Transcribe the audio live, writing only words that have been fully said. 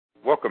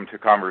Welcome to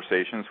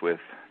Conversations with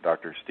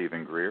Dr.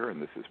 Stephen Greer,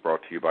 and this is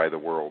brought to you by the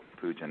World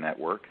Puja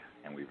Network,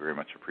 and we very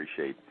much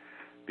appreciate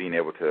being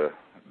able to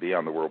be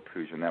on the World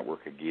Puja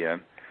Network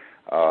again.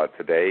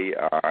 Today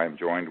I'm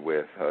joined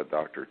with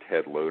Dr.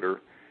 Ted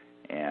Loder,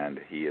 and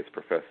he is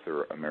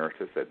Professor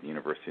Emeritus at the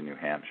University of New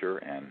Hampshire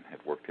and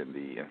had worked in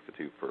the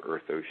Institute for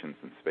Earth, Oceans,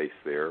 and Space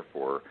there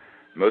for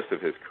most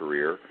of his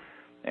career,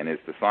 and is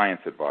the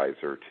science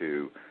advisor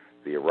to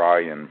the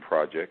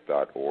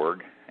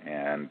OrionProject.org.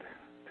 And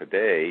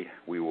today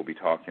we will be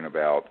talking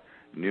about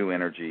new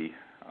energy,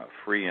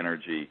 free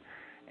energy,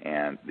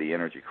 and the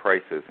energy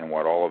crisis and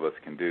what all of us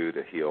can do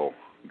to heal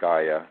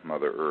Gaia,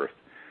 Mother Earth.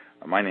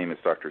 My name is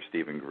Dr.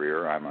 Stephen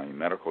Greer. I'm a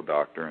medical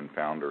doctor and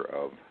founder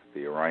of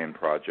the Orion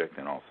Project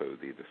and also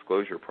the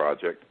Disclosure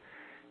Project.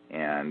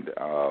 And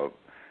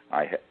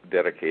I have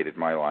dedicated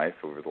my life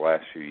over the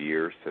last few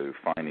years to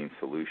finding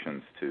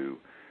solutions to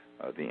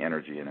the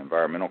energy and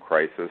environmental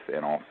crisis,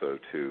 and also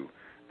to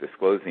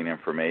disclosing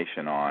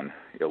information on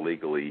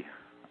illegally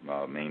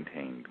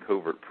maintained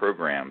covert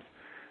programs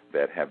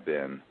that have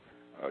been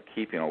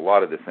keeping a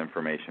lot of this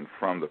information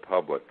from the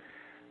public.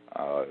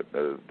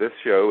 This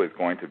show is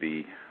going to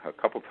be a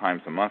couple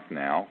times a month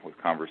now with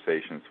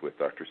conversations with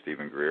Dr.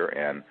 Stephen Greer,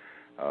 and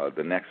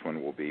the next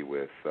one will be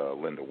with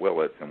Linda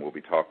Willits, and we'll be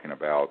talking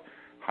about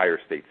higher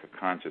states of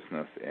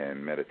consciousness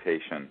and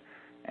meditation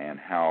and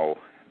how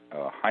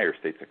higher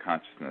states of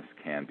consciousness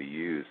can be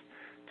used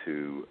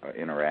to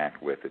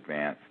interact with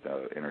advanced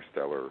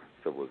interstellar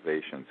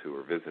civilizations who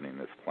are visiting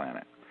this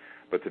planet.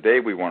 But today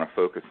we want to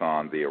focus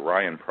on the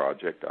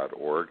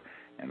OrionProject.org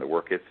and the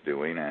work it's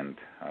doing, and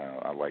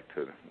I'd like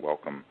to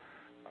welcome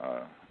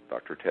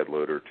Dr. Ted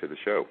Loder to the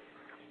show.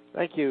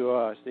 Thank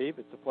you, Steve.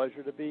 It's a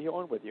pleasure to be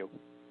on with you.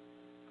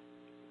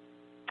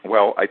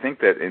 Well, I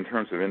think that in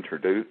terms of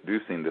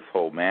introducing this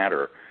whole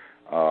matter,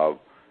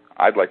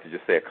 I'd like to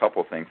just say a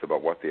couple things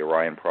about what the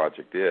Orion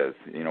Project is.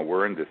 You know,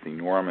 we're in this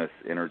enormous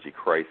energy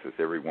crisis.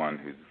 Everyone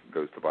who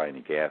goes to buy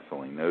any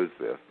gasoline knows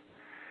this.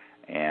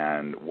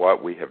 And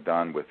what we have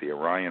done with the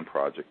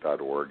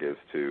OrionProject.org is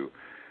to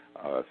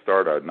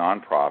start a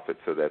nonprofit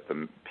so that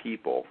the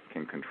people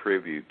can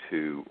contribute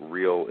to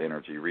real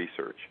energy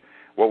research.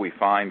 What we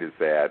find is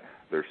that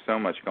there's so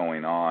much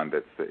going on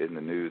that's in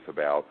the news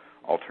about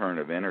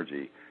alternative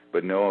energy,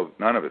 but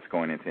none of it's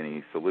going into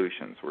any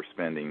solutions. We're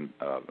spending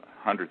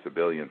hundreds of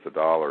billions of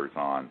dollars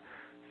on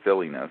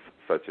silliness,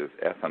 such as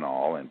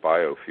ethanol and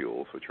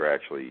biofuels, which are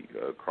actually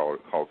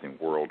causing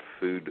world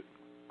food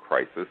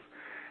crisis,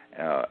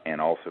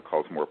 and also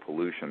cause more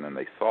pollution than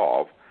they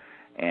solve.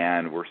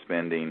 And we're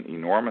spending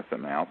enormous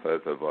amounts,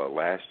 as of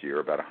last year,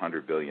 about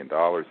 $100 billion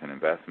in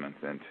investments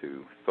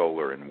into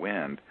solar and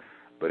wind,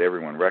 but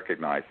everyone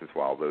recognizes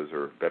while those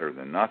are better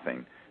than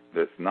nothing,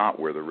 that's not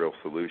where the real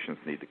solutions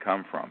need to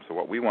come from. So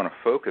what we want to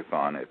focus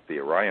on at the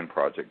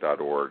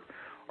OrionProject.org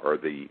are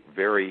the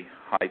very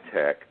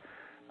high-tech,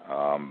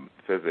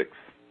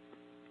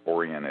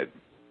 physics-oriented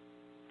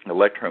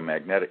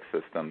electromagnetic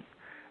systems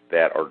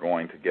that are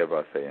going to give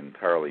us an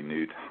entirely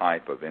new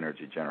type of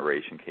energy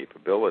generation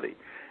capability.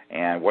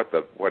 And what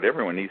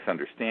everyone needs to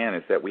understand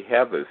is that we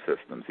have those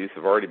systems. These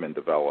have already been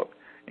developed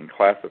in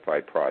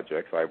classified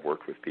projects. I've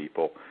worked with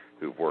people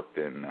who've worked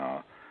in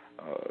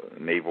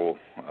naval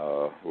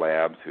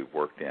labs, who've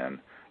worked in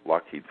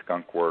Lockheed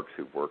Skunk Works,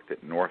 who've worked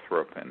at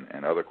Northrop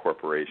and other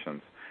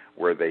corporations,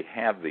 where they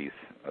have these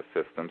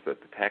systems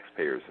that the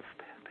taxpayers have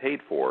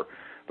paid for,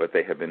 but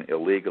they have been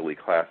illegally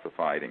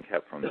classified and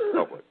kept from the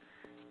public.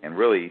 And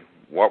really,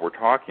 what we're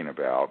talking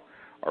about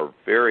are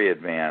very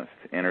advanced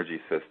energy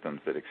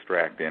systems that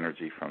extract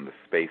energy from the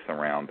space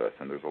around us,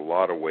 and there's a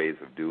lot of ways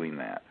of doing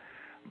that.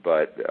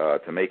 But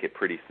to make it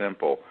pretty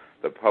simple,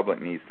 the public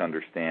needs to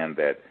understand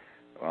that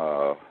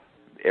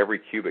every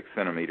cubic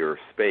centimeter of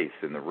space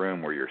in the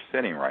room where you're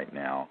sitting right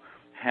now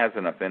has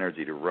enough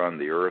energy to run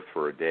the Earth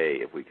for a day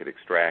if we could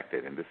extract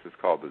it, and this is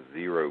called the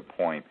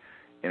zero-point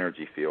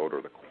energy field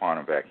or the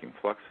quantum vacuum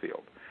flux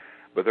field.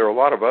 But there are a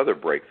lot of other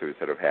breakthroughs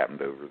that have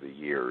happened over the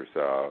years.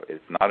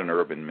 It's not an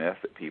urban myth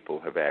that people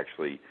have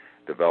actually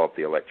developed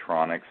the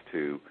electronics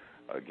to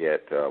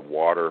get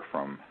water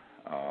from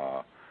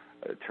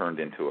turned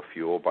into a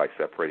fuel by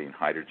separating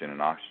hydrogen and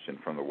oxygen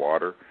from the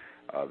water.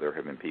 There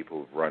have been people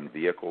who've run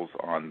vehicles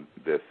on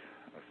this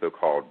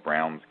so-called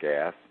Brown's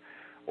gas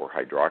or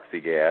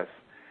hydroxy gas,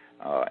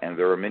 and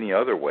there are many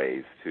other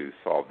ways to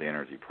solve the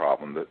energy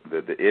problem.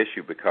 The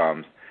issue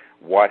becomes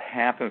what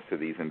happens to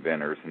these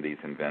inventors and these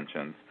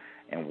inventions,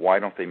 and why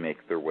don't they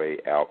make their way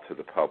out to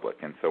the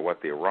public? And so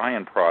what the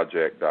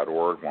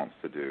OrionProject.org wants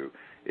to do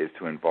is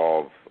to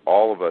involve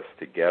all of us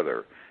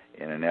together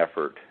in an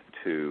effort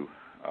to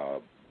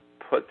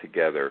put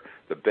together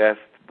the best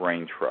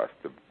brain trust,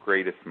 the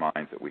greatest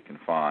minds that we can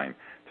find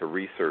to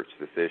research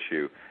this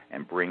issue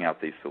and bring out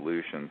these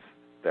solutions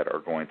that are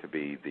going to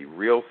be the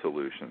real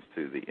solutions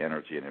to the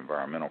energy and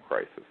environmental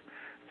crisis.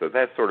 So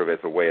that's sort of as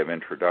a way of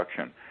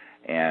introduction.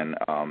 And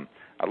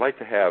I'd like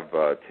to have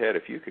Ted,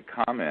 if you could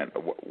comment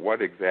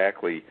what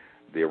exactly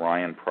the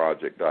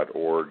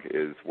OrionProject.org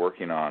is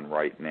working on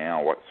right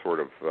now, what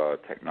sort of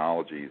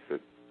technologies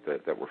that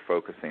that we're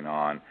focusing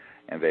on,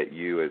 and that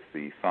you, as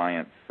the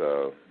science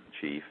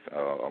chief,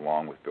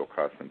 along with Bill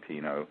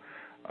Costantino,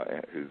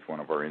 who's one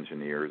of our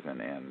engineers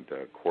and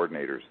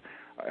coordinators,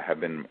 have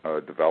been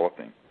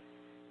developing.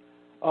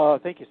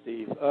 Thank you,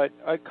 Steve.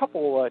 A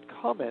couple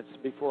comments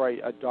before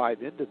I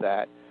dive into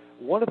that.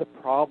 One of the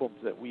problems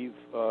that we've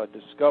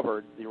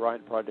discovered, the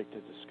Orion Project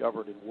has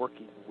discovered in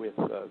working with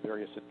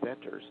various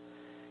inventors,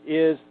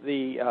 is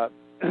the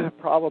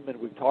problem, and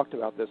we've talked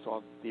about this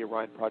on the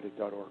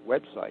OrionProject.org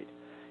website,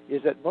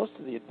 is that most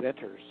of the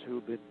inventors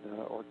who've been,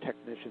 or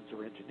technicians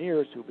or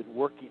engineers who've been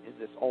working in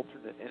this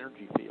alternate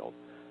energy field,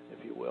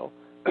 if you will,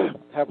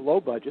 have low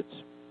budgets.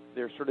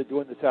 They're sort of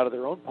doing this out of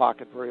their own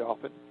pocket very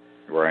often.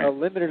 Right.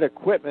 Limited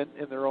equipment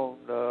in their own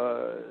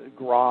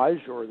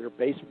garage or their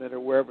basement or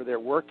wherever they're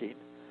working.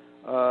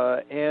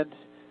 And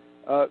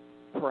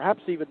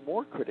perhaps even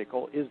more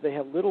critical is they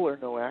have little or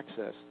no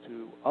access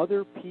to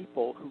other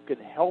people who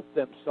can help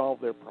them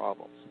solve their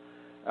problems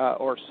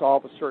or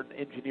solve a certain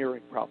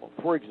engineering problem.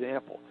 For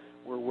example,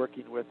 we're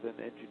working with an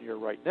engineer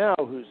right now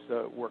who's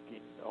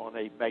working on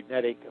a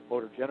magnetic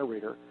motor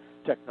generator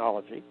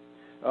technology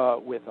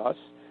with us.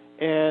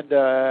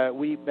 And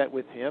we met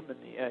with him,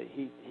 and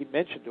he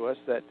mentioned to us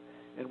that,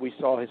 and we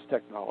saw his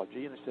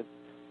technology, and I said,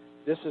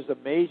 this is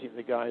amazing.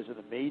 The guy is an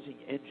amazing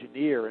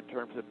engineer in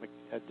terms of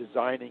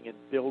designing and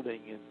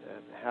building and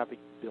having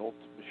built,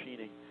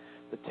 machining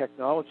the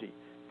technology.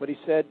 But he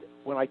said,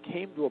 when I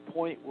came to a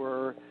point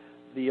where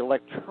the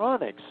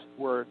electronics,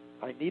 where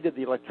I needed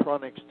the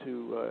electronics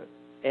to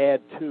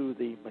add to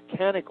the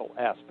mechanical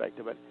aspect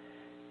of it,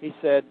 he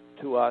said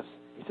to us,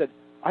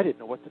 I didn't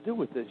know what to do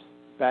with this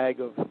bag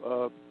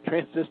of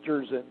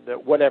transistors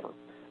and whatever,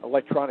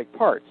 electronic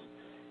parts.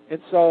 And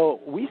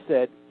so we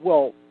said,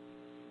 well,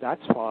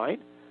 that's fine.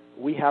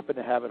 We happen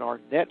to have in our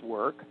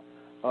network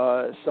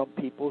some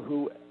people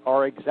who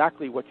are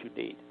exactly what you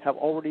need, have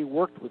already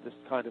worked with this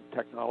kind of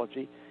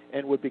technology,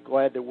 and would be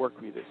glad to work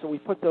with you. So we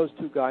put those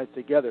two guys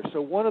together.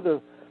 So one of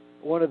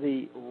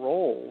the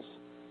roles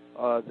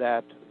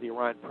that the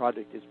Orion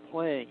Project is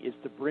playing is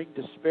to bring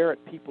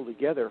disparate people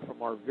together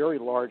from our very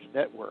large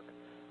network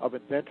of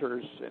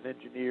inventors and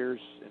engineers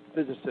and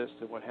physicists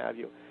and what have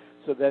you,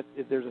 so that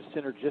there's a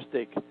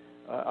synergistic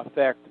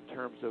effect in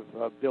terms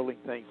of building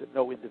things that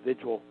no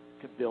individual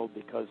can build,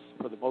 because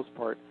for the most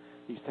part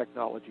these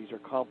technologies are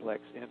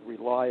complex and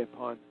rely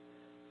upon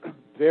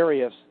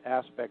various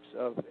aspects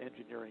of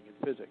engineering and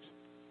physics.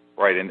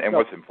 Right, and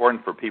what's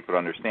important for people to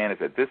understand is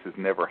that this has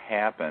never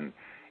happened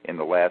in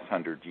the last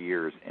 100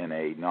 years in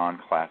a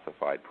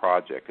non-classified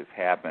project. It's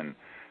happened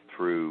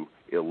through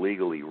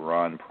illegally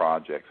run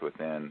projects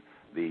within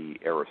the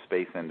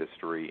aerospace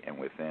industry and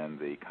within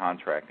the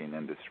contracting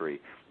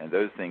industry, and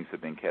those things have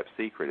been kept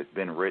secret. As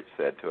Ben Rich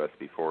said to us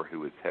before,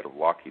 who was head of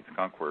Lockheed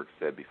Skunk Works,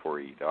 said before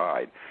he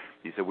died,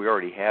 he said, we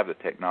already have the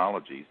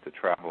technologies to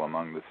travel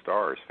among the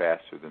stars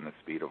faster than the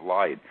speed of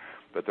light,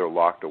 but they're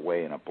locked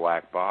away in a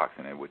black box,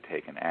 and it would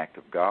take an act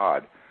of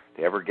God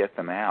to ever get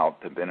them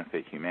out to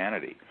benefit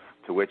humanity.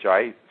 To which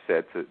I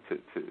said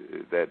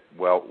that,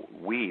 well,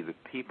 we, the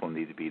people,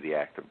 need to be the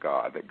act of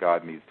God, that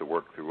God needs to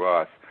work through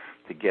us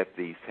to get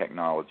these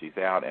technologies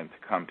out and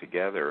to come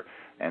together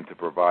and to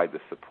provide the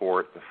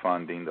support, the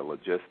funding, the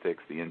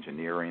logistics, the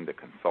engineering, the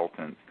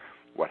consultants,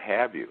 what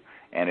have you.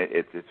 And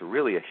it's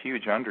really a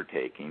huge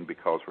undertaking,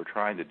 because we're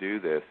trying to do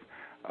this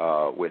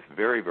with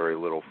very, very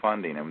little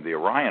funding. And the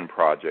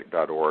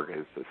OrionProject.org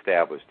has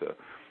established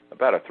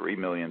about a $3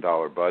 million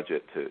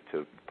budget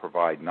to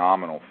provide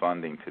nominal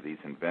funding to these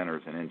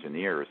inventors and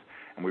engineers.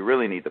 And we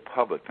really need the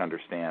public to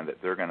understand that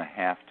they're going to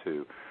have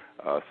to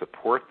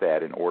support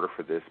that in order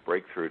for this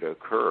breakthrough to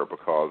occur,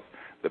 because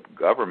the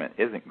government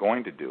isn't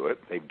going to do it.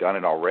 They've done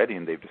it already,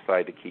 and they've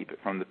decided to keep it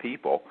from the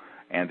people.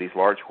 And these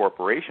large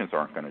corporations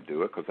aren't going to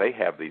do it because they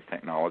have these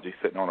technologies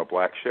sitting on a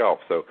black shelf.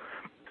 So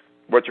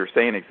what you're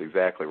saying is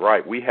exactly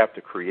right. We have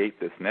to create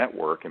this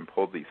network and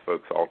pull these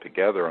folks all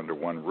together under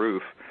one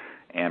roof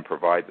and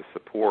provide the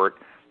support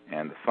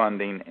and the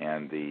funding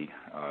and the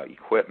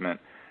equipment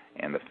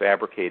and the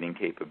fabricating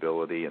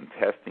capability and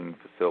testing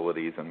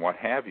facilities and what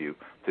have you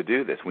to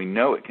do this. We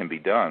know it can be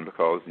done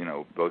because,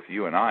 both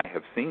you and I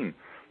have seen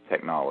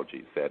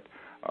technologies that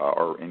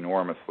are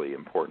enormously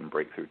important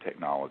breakthrough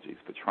technologies,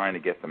 but trying to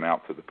get them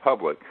out to the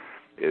public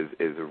is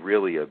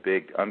really a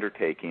big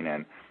undertaking.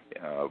 And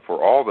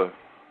for all the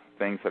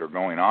things that are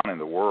going on in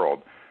the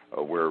world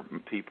where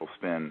people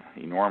spend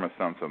enormous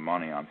sums of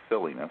money on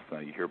silliness,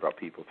 you hear about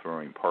people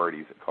throwing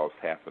parties that cost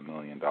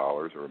 $500,000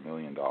 or $1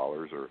 million,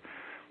 or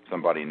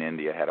somebody in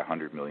India had a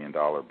 $100 million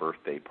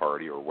birthday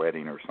party or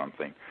wedding or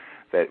something,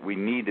 that we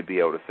need to be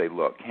able to say,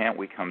 look, can't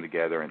we come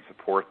together and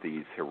support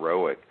these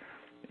heroic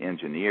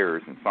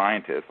engineers and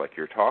scientists like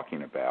you're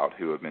talking about,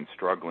 who have been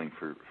struggling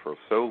for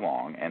so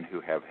long and who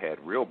have had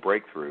real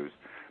breakthroughs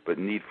but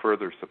need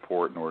further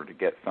support in order to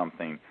get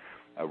something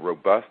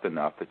robust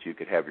enough that you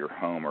could have your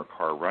home or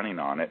car running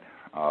on it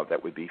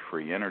that would be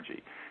free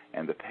energy.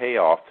 And the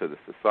payoff to the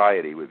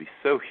society would be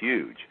so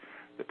huge,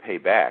 the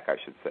payback, I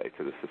should say,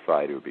 to the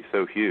society would be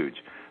so huge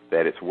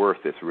that it's worth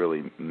this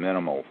really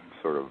minimal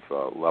sort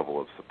of level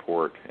of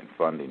support and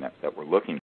funding that we're looking